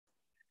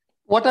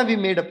What are we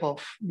made up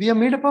of? We are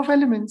made up of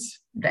elements.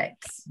 Right.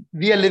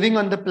 We are living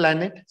on the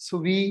planet. So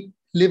we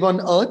live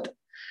on Earth.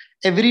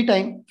 Every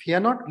time we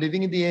are not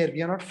living in the air,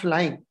 we are not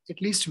flying.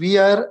 At least we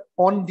are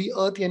on the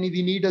Earth, and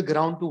we need a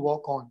ground to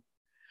walk on.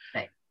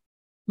 Right.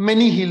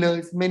 Many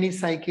healers, many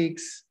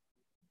psychics,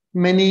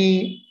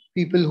 many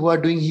people who are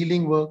doing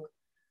healing work,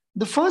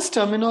 the first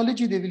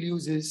terminology they will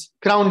use is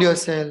ground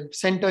yourself,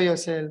 center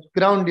yourself,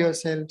 ground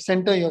yourself,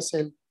 center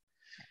yourself.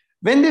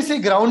 When they say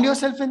ground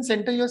yourself and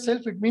center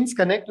yourself, it means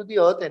connect to the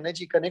earth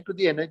energy, connect to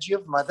the energy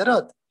of Mother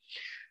Earth.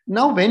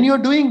 Now, when you're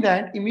doing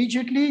that,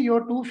 immediately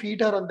your 2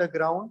 feet are on the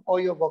ground,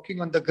 or you're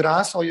walking on the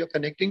grass, or you're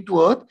connecting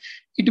to earth.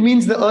 It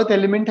means the earth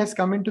element has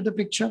come into the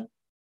picture.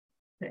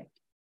 Right.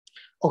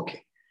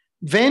 Okay.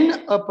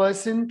 When a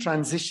person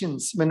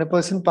transitions, when a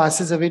person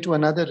passes away to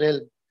another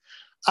realm,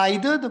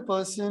 either the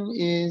person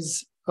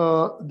is,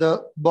 the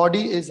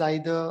body is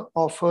either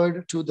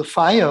offered to the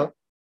fire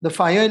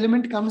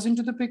element comes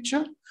into the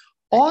picture,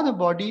 or the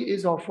body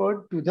is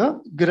offered to the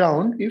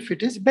ground if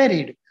it is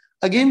buried.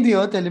 Again, the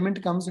earth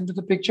element comes into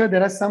the picture.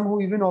 There are some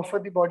who even offer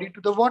the body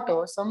to the water,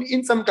 some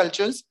in some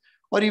cultures,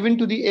 or even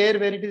to the air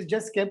where it is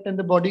just kept and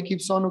the body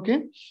keeps on,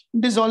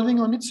 dissolving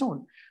on its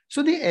own.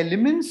 So the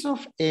elements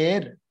of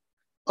air,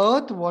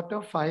 earth,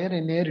 water, fire,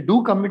 and air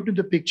do come into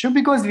the picture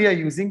because we are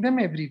using them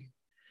everywhere.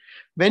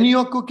 When you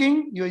are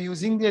cooking, you are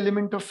using the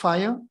element of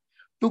fire.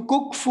 To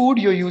cook food,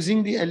 you're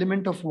using the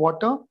element of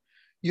water.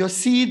 Your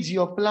seeds,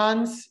 your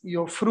plants,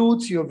 your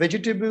fruits, your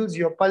vegetables,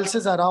 your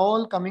pulses are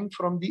all coming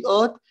from the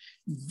earth,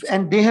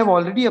 and they have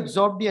already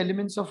absorbed the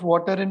elements of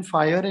water and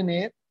fire and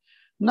air.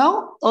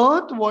 Now,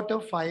 earth, water,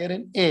 fire,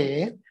 and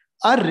air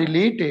are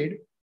related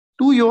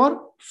to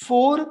your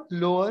 4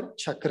 lower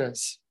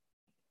chakras.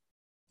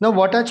 Now,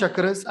 what are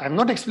chakras? I'm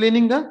not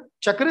explaining the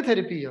chakra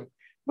therapy here.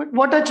 But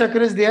what are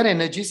chakras? They are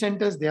energy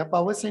centers, they are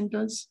power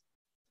centers.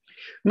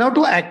 Now,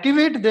 to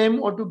activate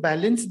them or to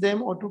balance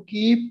them or to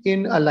keep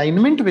in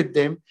alignment with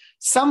them,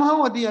 somehow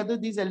or the other,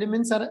 these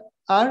elements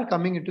are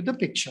coming into the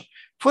picture.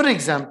 For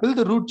example,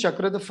 the root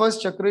chakra, the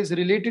first chakra, is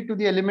related to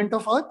the element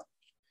of earth.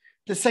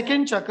 The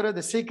second chakra,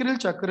 the sacral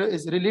chakra,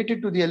 is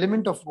related to the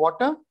element of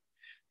water.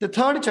 The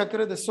third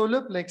chakra, the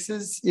solar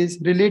plexus,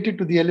 is related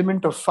to the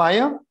element of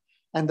fire.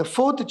 And the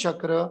fourth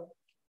chakra,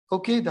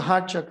 the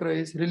heart chakra,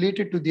 is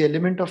related to the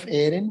element of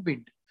air and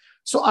wind.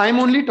 So I'm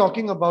only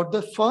talking about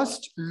the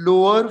first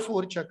lower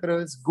 4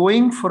 chakras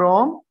going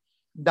from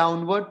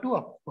downward to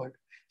upward.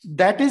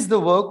 That is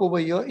the work over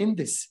here in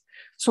this.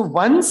 So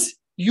once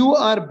you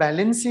are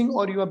balancing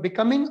or you are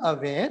becoming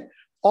aware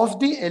of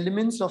the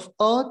elements of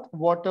earth,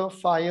 water,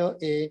 fire,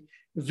 air,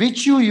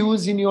 which you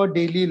use in your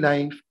daily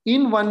life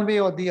in one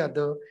way or the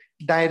other,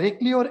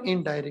 directly or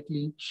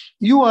indirectly,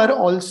 you are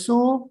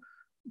also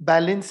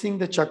balancing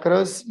the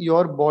chakras,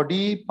 your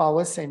body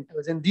power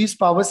centers. And these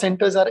power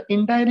centers are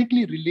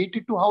indirectly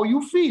related to how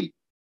you feel.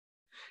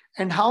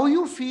 And how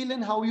you feel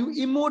and how you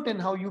emote and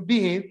how you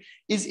behave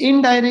is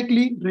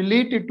indirectly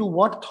related to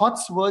what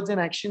thoughts, words, and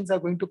actions are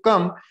going to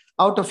come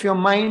out of your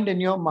mind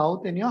and your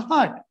mouth and your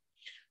heart.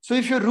 So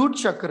if your root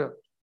chakra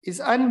is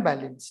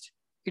unbalanced,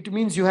 it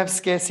means you have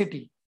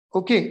scarcity.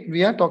 Okay,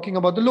 we are talking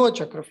about the lower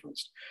chakra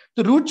first.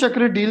 The root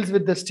chakra deals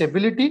with the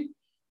stability,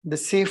 the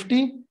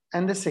safety,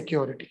 and the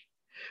security.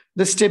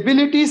 The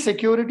stability,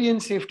 security,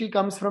 and safety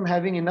comes from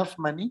having enough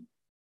money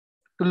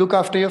to look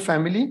after your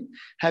family,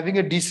 having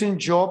a decent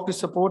job to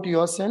support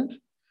yourself,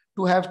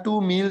 to have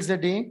 2 meals a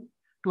day,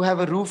 to have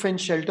a roof and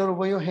shelter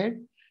over your head.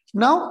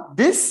 Now,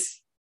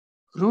 this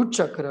root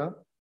chakra,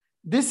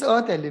 this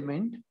earth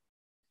element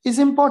is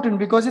important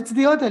because it's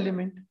the earth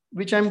element,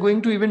 which I'm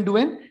going to even do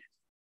a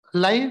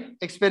live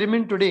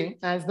experiment today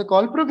as the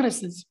call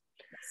progresses.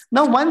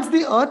 Now, once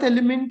the earth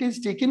element is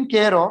taken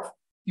care of,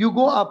 you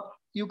go up.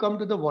 You come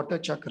to the water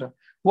chakra.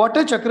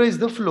 Water chakra is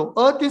the flow.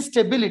 Earth is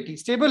stability.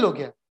 Stable हो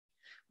गया.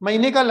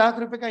 महीने का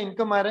 ₹1,00,000 का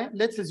income आ रहा है.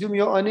 Let's assume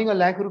you're earning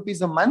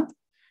 ₹1,00,000 a month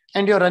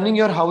and you're running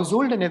your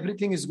household and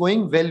everything is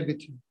going well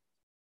with you.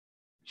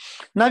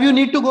 Now you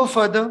need to go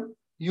further.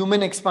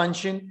 Human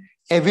expansion,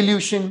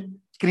 evolution,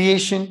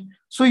 creation.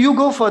 So you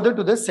go further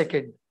to the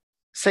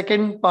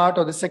second part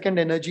or the second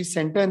energy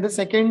center and the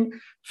second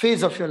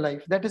phase of your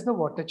life. That is the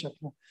water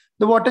chakra.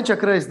 The water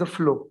chakra is the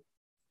flow.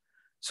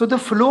 So the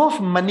flow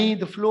of money,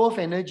 the flow of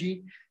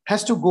energy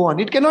has to go on.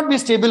 It cannot be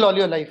stable all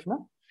your life.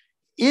 No?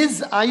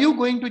 Are you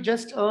going to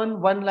just earn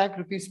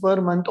 ₹1,00,000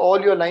 per month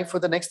all your life for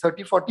the next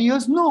 30, 40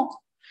 years? No.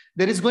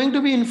 There is going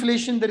to be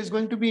inflation. There is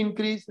going to be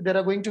increase. There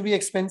are going to be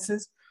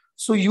expenses.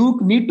 So you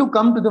need to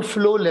come to the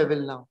flow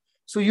level now.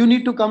 So you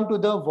need to come to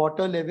the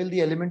water level,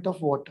 the element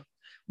of water.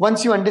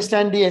 Once you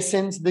understand the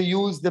essence, the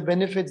use, the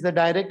benefits, the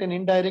direct and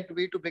indirect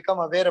way to become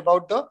aware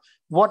about the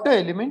water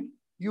element,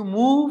 you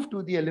move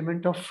to the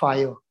element of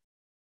fire.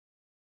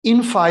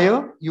 In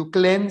fire, you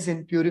cleanse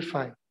and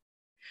purify.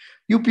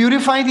 You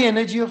purify the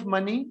energy of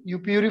money. You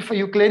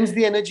cleanse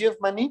the energy of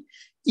money,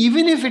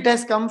 even if it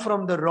has come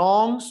from the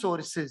wrong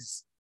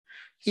sources,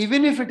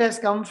 even if it has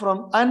come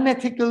from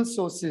unethical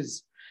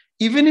sources,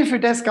 even if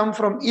it has come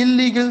from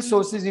illegal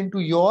sources into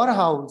your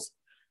house.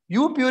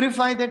 You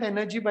purify that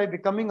energy by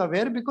becoming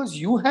aware because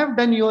you have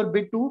done your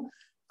bit to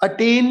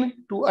attain,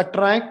 to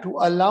attract, to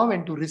allow,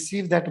 and to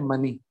receive that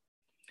money.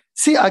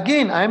 See,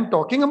 again, I am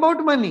talking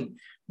about money,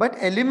 but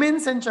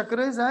elements and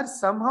chakras are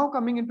somehow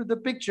coming into the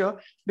picture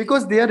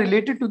because they are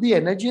related to the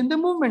energy and the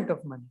movement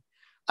of money.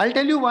 I'll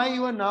tell you why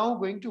you are now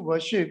going to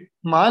worship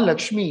Ma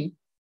Lakshmi,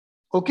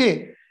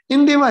 okay,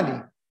 in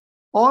Diwali,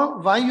 or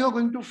why you are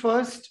going to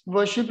first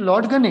worship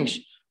Lord Ganesh.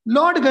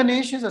 Lord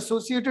Ganesh is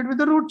associated with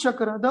the root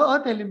chakra, the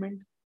earth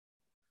element.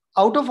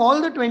 Out of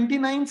all the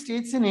 29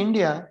 states in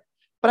India,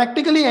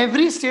 practically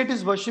every state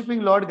is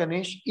worshipping Lord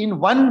Ganesh in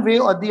one way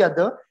or the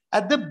other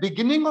at the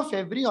beginning of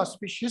every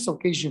auspicious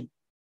occasion.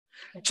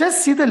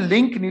 Just see the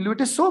link, Nilu.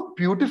 It is so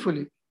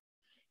beautifully.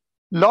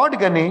 Lord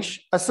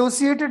Ganesh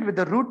associated with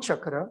the root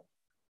chakra,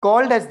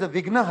 called as the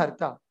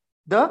Vignaharta,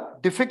 the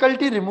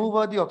difficulty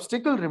remover, the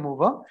obstacle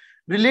remover,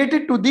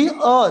 related to the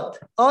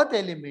earth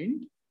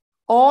element.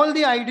 All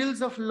the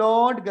idols of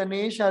Lord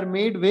Ganesh are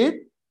made with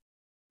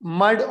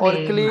mud or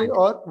clay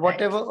or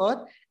whatever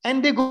earth,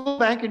 and they go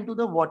back into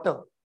the water.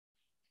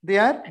 They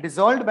are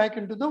dissolved back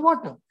into the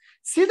water.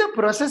 See the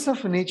process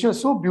of nature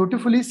so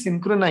beautifully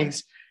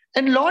synchronized.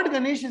 And Lord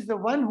Ganesh is the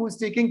one who is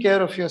taking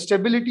care of your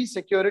stability,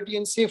 security,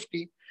 and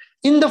safety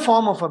in the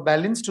form of a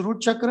balanced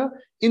root chakra,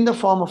 in the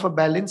form of a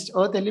balanced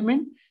earth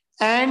element.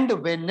 And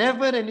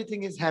whenever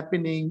anything is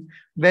happening,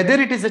 whether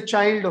it is a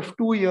child of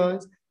 2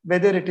 years,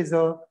 whether it is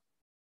a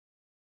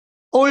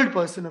old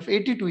person of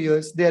 82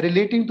 years, they are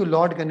relating to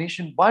Lord Ganesh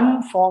in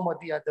one form or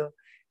the other,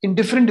 in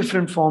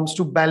different forms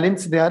to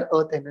balance their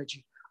earth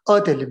energy,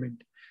 earth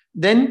element.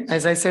 Then,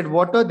 as I said,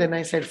 water, then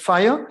I said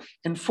fire.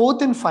 And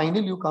fourth and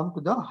final, you come to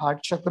the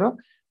heart chakra,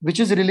 which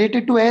is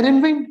related to air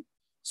and wind.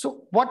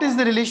 So what is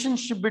the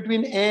relationship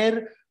between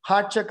air,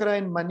 heart chakra,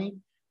 and money?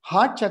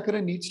 Heart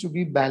chakra needs to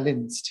be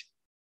balanced.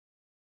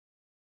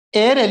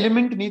 Air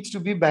element needs to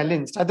be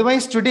balanced.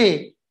 Otherwise,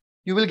 today,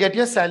 you will get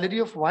your salary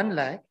of 1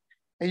 lakh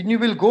and you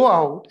will go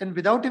out and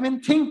without even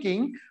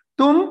thinking,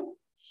 तुम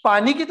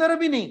पानी की तरह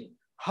भी नहीं,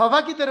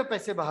 हवा की तरह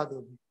पैसे बहा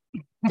दोगे.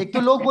 एक तो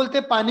लोग बोलते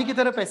हैं पानी की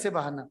तरह पैसे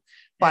बहाना.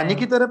 पानी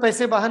की तरह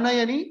पैसे बहाना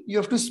यानी you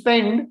have to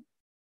spend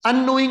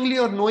unknowingly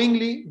or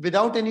knowingly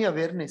without any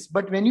awareness.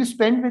 But when you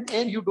spend with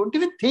air, you don't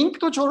even think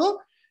to छोड़ो.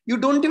 You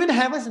don't even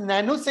have a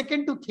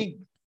nanosecond to think.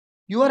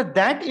 You are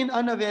that in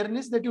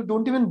unawareness that you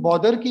don't even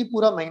bother कि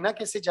पूरा महीना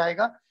कैसे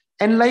जाएगा.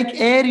 And like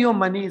air, your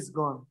money is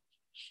gone.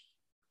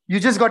 You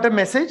just got a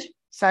message,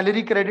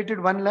 salary credited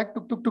 1 lakh,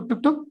 tuk, tuk, tuk,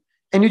 tuk, tuk.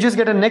 And you just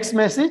get a next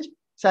message,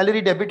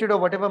 salary debited or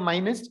whatever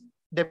minus,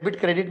 debit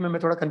credit में मैं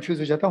थोड़ा confused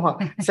हो जाता हूँ.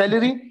 हाँ,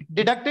 salary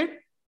deducted,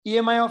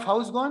 EMI of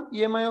house gone,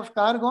 EMI of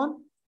car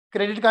gone,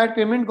 credit card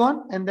payment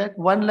gone, and that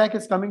 1 lakh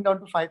is coming down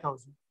to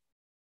 5,000.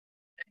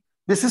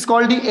 This is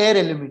called the air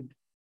element.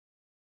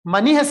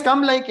 Money has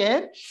come like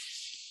air.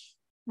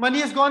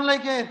 Money has gone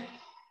like air.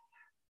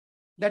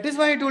 That is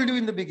why I told you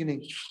in the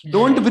beginning.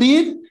 Don't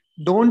breathe.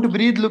 Don't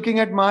breathe looking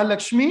at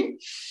Mahalakshmi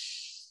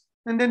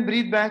and then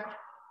breathe back.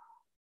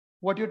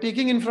 What you're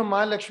taking in from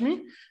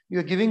Mahalakshmi,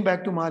 you're giving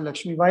back to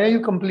Mahalakshmi. Why are you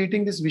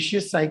completing this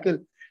vicious cycle?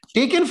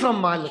 Taken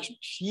from Mahalakshmi.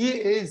 She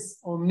is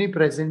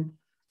omnipresent,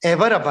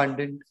 ever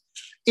abundant,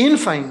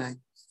 infinite.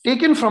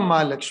 Taken from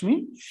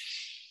Mahalakshmi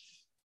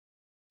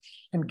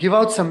and give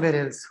out somewhere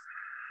else.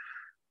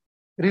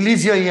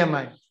 Release your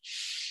EMI.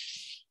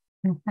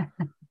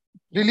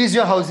 Release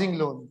your housing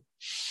loan.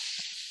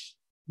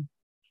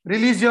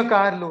 Release your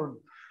car loan.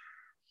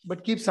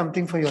 But keep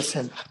something for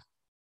yourself.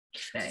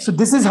 Right. So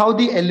this is how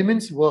the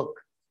elements work.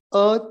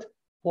 Earth,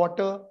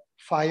 water,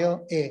 fire,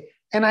 air.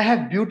 And I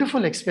have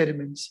beautiful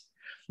experiments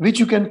which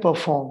you can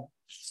perform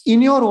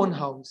in your own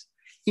house,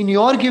 in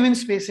your given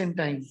space and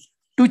time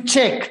to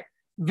check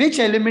which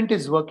element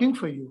is working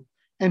for you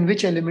and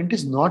which element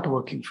is not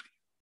working for you.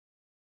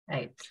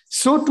 Right.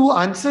 So to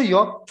answer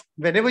your,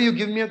 whenever you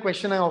give me a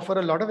question, I offer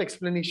a lot of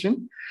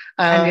explanation.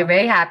 And we're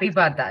very happy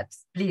about that.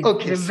 Please.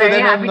 Okay. We're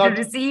very happy to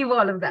receive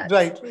all of that.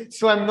 Right.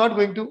 So I'm not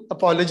going to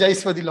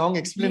apologize for the long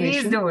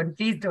explanation.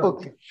 Please don't.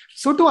 Okay.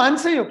 So to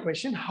answer your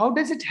question, how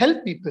does it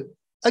help people?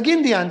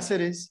 Again, the answer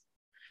is,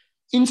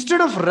 instead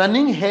of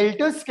running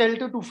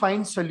helter-skelter to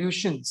find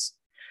solutions,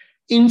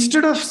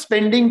 instead of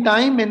spending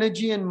time,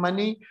 energy, and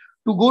money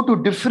to go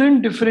to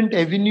different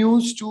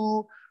avenues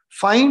to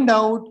find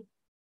out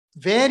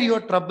where your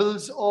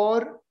troubles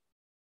or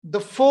the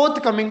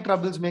forthcoming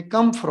troubles may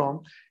come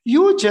from,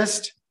 you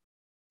just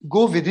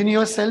go within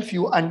yourself,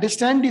 you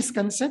understand these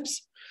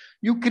concepts,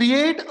 you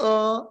create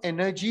an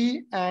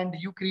energy and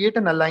you create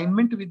an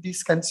alignment with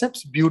these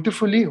concepts,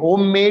 beautifully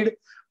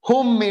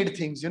homemade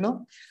things,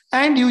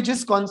 and you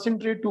just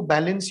concentrate to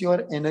balance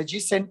your energy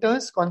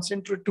centers,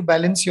 concentrate to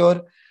balance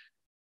your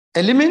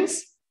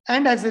elements,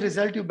 and as a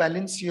result, you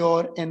balance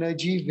your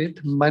energy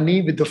with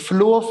money, with the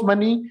flow of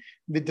money,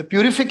 with the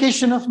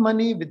purification of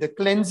money, with the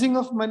cleansing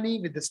of money,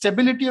 with the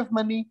stability of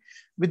money,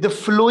 with the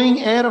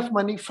flowing air of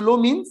money. Flow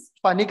means,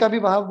 pani ka bhi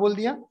bahav bol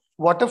diya,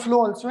 water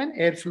flow also and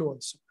air flow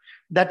also.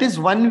 That is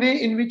one way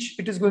in which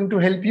it is going to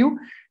help you.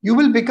 You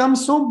will become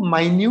so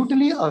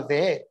minutely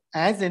aware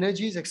as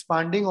energy is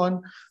expanding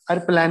on our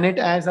planet,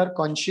 as our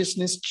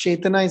consciousness,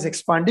 Chaitanya, is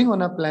expanding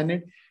on our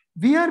planet,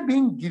 we are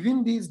being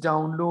given these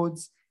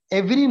downloads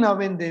every now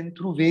and then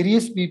through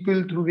various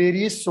people, through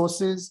various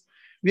sources.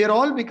 We are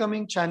all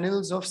becoming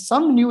channels of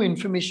some new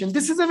information.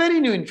 This is a very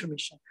new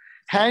information.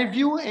 Have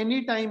you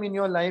any time in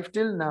your life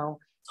till now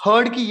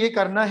heard ki ye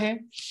karna hai?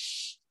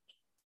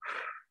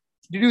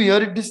 Did you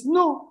hear it?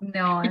 No,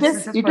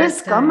 It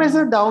has come as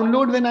a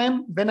download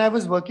when I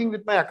was working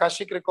with my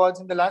Akashic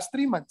records in the last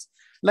 3 months.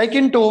 Like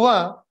in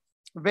Tova,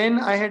 when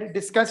I had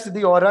discussed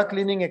the aura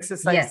cleaning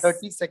exercise,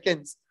 30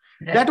 seconds.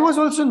 Right. That was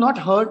also not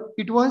heard.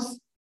 It was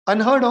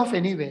unheard of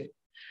anywhere.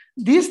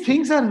 These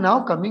things are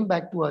now coming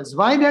back to us.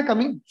 Why they are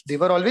coming? They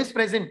were always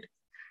present.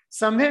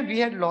 Somewhere we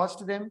had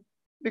lost them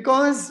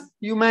because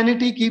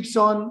humanity keeps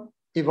on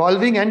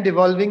evolving and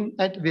devolving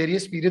at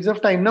various periods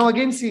of time. Now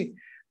again, see,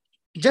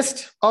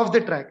 just off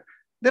the track,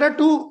 there are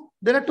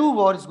two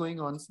wars going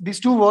on.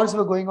 These two wars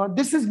were going on.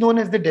 This is known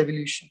as the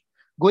devolution,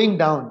 going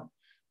down.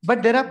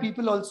 But there are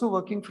people also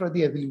working for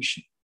the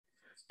evolution,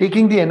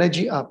 taking the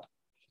energy up.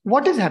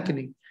 What is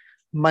happening?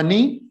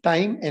 Money,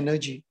 time,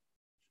 energy.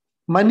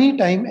 Money,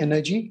 time,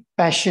 energy,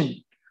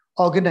 passion,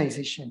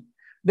 organization.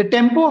 The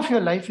tempo of your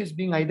life is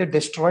being either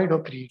destroyed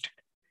or created.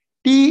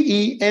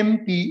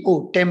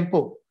 Tempo,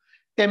 tempo.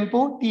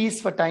 Tempo, T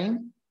is for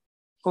time.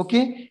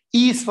 Okay.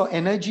 E is for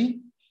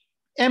energy.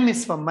 M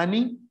is for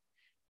money.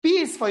 P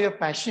is for your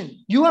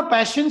passion. You are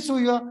passionate, so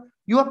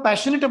you are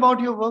passionate about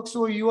your work,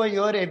 so you are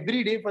here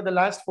every day for the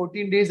last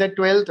 14 days at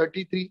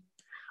 12:33.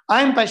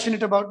 I am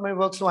passionate about my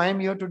work, so I am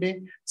here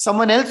today.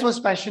 Someone else was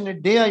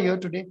passionate, they are here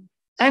today.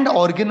 And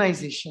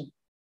organization.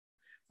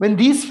 When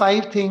these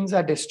 5 things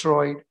are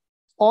destroyed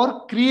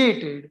or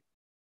created,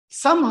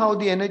 somehow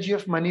the energy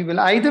of money will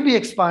either be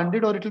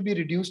expanded or it will be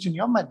reduced in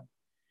your money.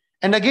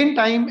 And again,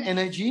 time,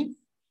 energy,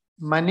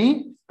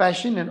 money,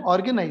 passion, and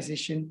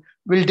organization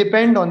will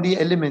depend on the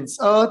elements: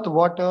 earth,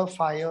 water,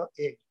 fire,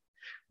 air.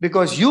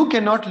 Because you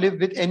cannot live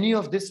with any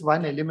of this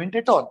one element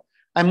at all.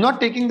 I'm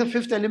not taking the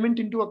 5th element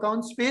into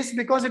account, space,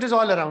 because it is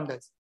all around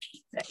us.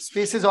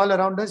 Space is all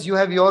around us. You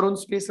have your own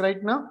space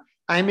right now.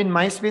 I'm in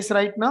my space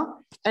right now.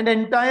 And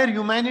entire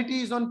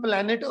humanity is on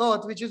planet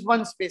Earth, which is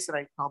one space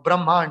right now,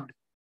 Brahmand.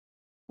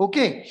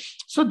 Okay.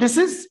 So this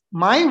is,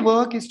 my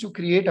work is to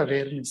create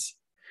awareness.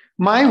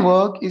 My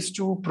work is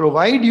to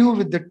provide you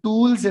with the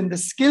tools and the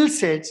skill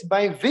sets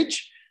by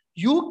which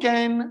you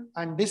can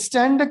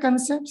understand the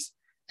concepts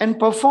and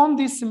perform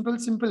these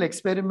simple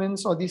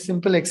experiments or these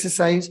simple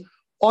exercise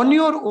on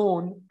your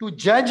own to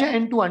judge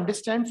and to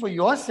understand for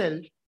yourself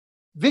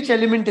which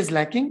element is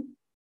lacking,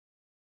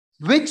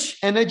 which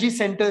energy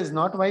center is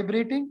not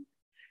vibrating,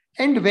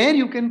 and where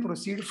you can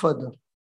proceed further.